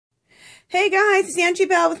Hey guys, it's Angie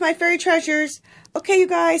with my fairy treasures. Okay, you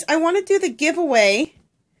guys, I want to do the giveaway.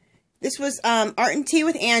 This was Art and Tea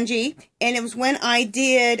with Angie, and it was when I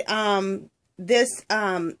did this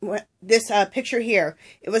picture here.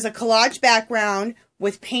 It was a collage background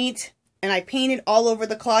with paint, and I painted all over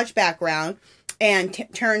the collage background and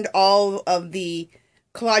turned all of the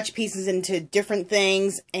collage pieces into different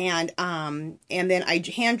things, and then I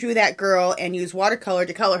hand drew that girl and used watercolor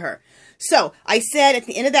to color her. So I said at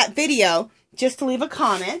the end of that video just to leave a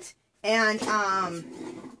comment, and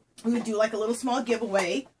we would do like a little small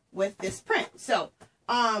giveaway with this print. So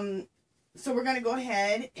we're gonna go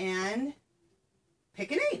ahead and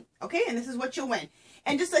pick a name, okay? And this is what you'll win.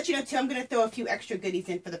 And just to let you know too, I'm gonna throw a few extra goodies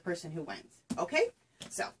in for the person who wins. Okay?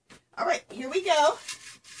 So, all right, here we go.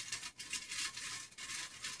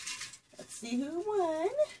 Let's see who won.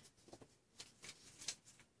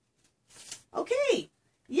 Okay.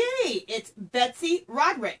 Yay, it's Betsy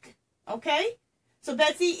Roderick. Okay? So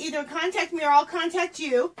Betsy, either contact me or I'll contact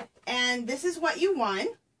you. And this is what you won.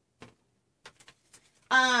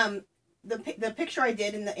 The picture I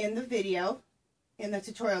did in the video, in the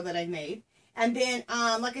tutorial that I made. And then,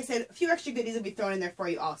 like I said, a few extra goodies will be thrown in there for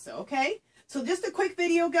you also, okay? So just a quick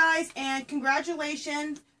video, guys, and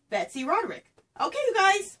congratulations, Betsy Roderick. Okay, you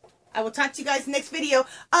guys. I will talk to you guys in the next video.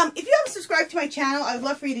 If you haven't subscribed to my channel, I would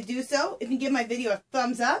love for you to do so. If you give my video a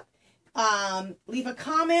thumbs up, leave a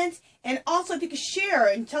comment, and also if you could share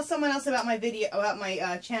and tell someone else about my video, about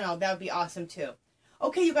my channel, that would be awesome too.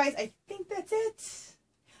 Okay, you guys, I think that's it.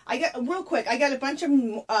 Real quick, I got a bunch of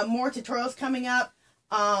more tutorials coming up.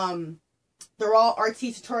 They're all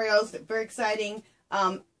artsy tutorials. They're very exciting.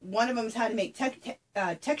 One of them is how to make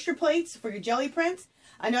texture plates for your jelly prints.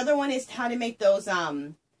 Another one is how to make those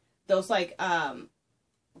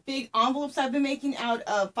big envelopes I've been making out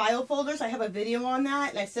of file folders. I have a video on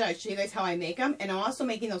that, and I said I'd show you guys how I make them. And I'm also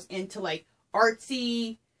making those into like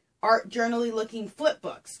artsy, art journal-y looking flip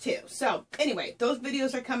books too. So anyway, those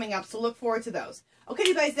videos are coming up, so look forward to those. Okay,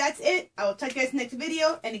 you guys, that's it. I will talk to you guys in the next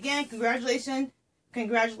video. And again, congratulations,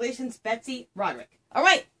 Betsy Roderick. All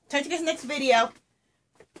right, talk to you guys in the next video.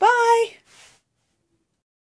 Bye.